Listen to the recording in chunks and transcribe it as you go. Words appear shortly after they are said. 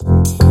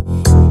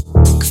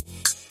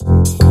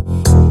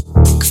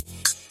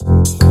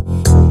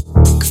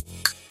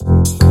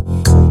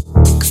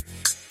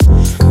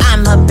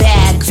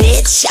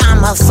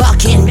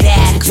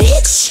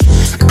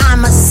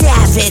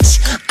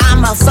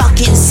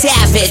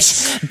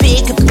savage.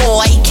 Big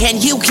boy,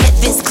 can you get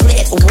this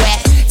clit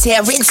wet?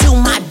 Tear into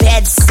my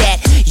bed set.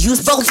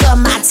 Use both of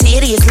my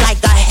titties like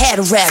a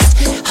headrest.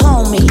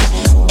 Homie,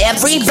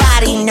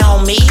 everybody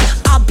know me.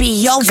 I'll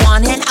be your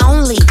one and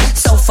only.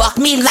 So fuck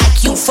me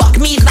like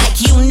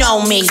you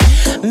know me.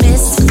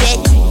 Misfit,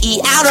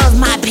 eat out of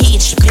my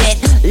peach pit.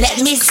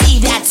 Let me see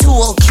that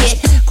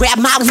toolkit. Grab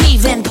my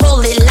weave and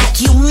pull it like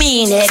you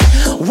mean it.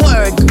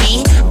 Word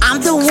me,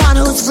 I'm the one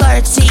who's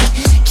flirty.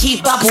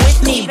 Keep up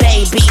with me,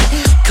 baby,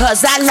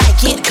 cause I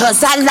like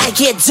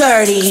it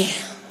dirty.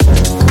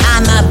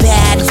 I'm a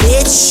bad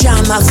bitch,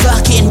 I'm a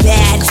fucking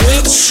bad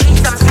bitch.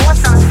 Threesomes,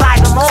 foursomes,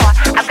 5 or more.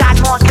 I've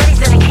got more goodies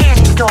than a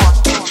candy store.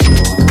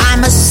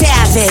 I'm a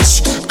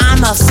savage,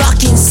 I'm a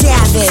fucking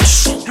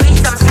savage.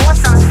 Threesomes,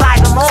 foursomes,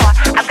 5 or more.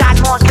 I've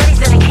got more goodies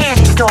than a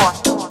candy store.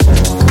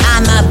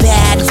 I'm a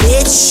bad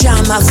bitch,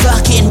 I'm a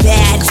fucking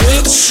bad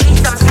bitch.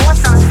 Threesomes,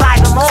 foursomes,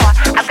 5 or more.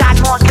 I've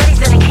got more goodies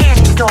than a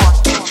candy store.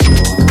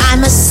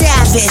 I'm a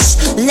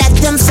savage, let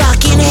them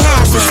fucking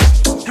have it.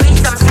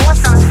 Threesomes,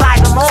 foursomes,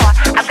 5 or more.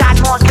 I've got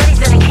more goodies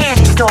than a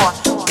candy store.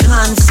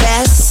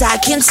 Confess, I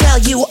can tell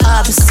you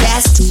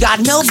obsessed.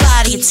 Got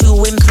nobody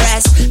to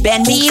impress.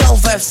 Bend me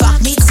over,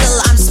 fuck me till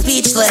I'm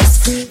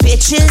speechless.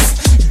 Bitches,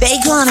 they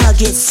gonna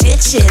get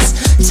stitches.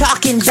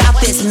 Talking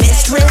about this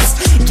mistress.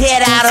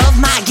 Get out of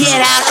my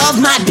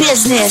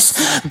business.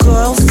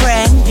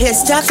 Girlfriend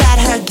pissed off at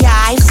her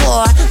guy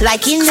for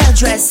liking the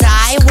dress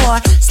I wore.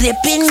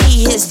 Slipping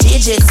me his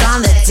digits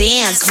on the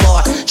dance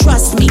floor.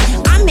 Trust me,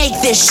 I make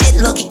this shit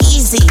look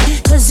easy.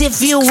 Cause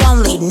if you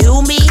only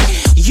knew me,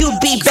 you'd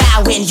be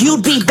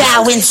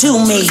bowing to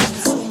me.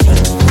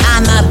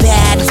 I'm a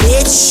bad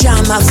bitch,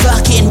 I'm a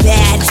fucking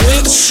bad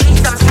bitch.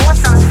 Threesomes,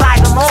 foursomes,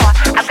 5 or more.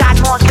 I've got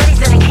more goodies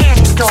than a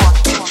candy store.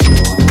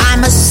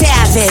 I'm a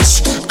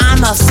savage,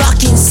 I'm a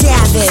fucking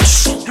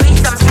savage.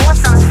 Threesomes,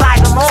 foursomes,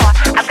 5 or more.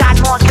 I've got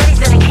more goodies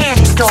than a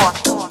candy store.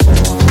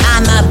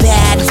 I'm a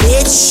bad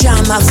bitch,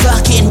 I'm a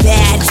fucking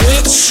bad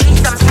bitch.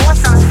 Threesomes,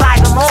 foursomes,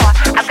 5 or more.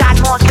 I've got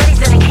more goodies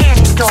than a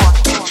candy store.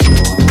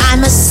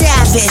 I'm a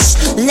savage,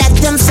 let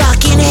them fuck